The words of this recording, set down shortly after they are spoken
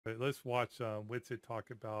Let's watch Witsit talk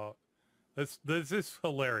about. This is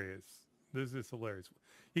hilarious. This is hilarious.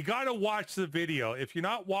 You got to watch the video. If you're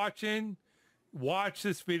not watching, watch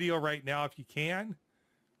this video right now if you can.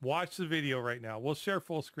 Watch the video right now. We'll share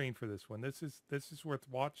full screen for this one. This is worth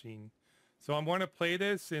watching. So I'm going to play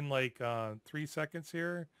this in like 3 seconds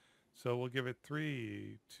here. So we'll give it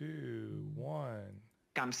 3, 2, 1.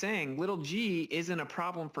 I'm saying little g isn't a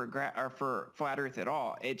problem for flat Earth at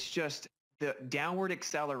all. It's just the downward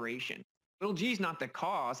acceleration. Little g is not the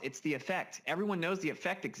cause, it's the effect. Everyone knows the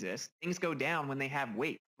effect exists. Things go down when they have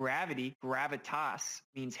weight. Gravity, gravitas,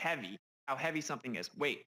 means heavy, how heavy something is,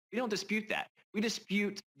 weight. We don't dispute that. We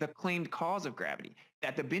dispute the claimed cause of gravity,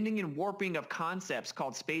 that the bending and warping of concepts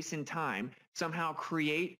called space and time somehow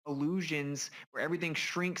create illusions where everything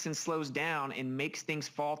shrinks and slows down and makes things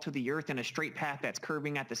fall to the earth in a straight path that's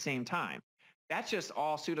curving at the same time. That's just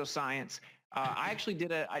all pseudoscience. I actually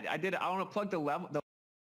I want to plug the level.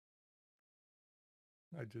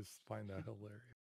 I just find that hilarious.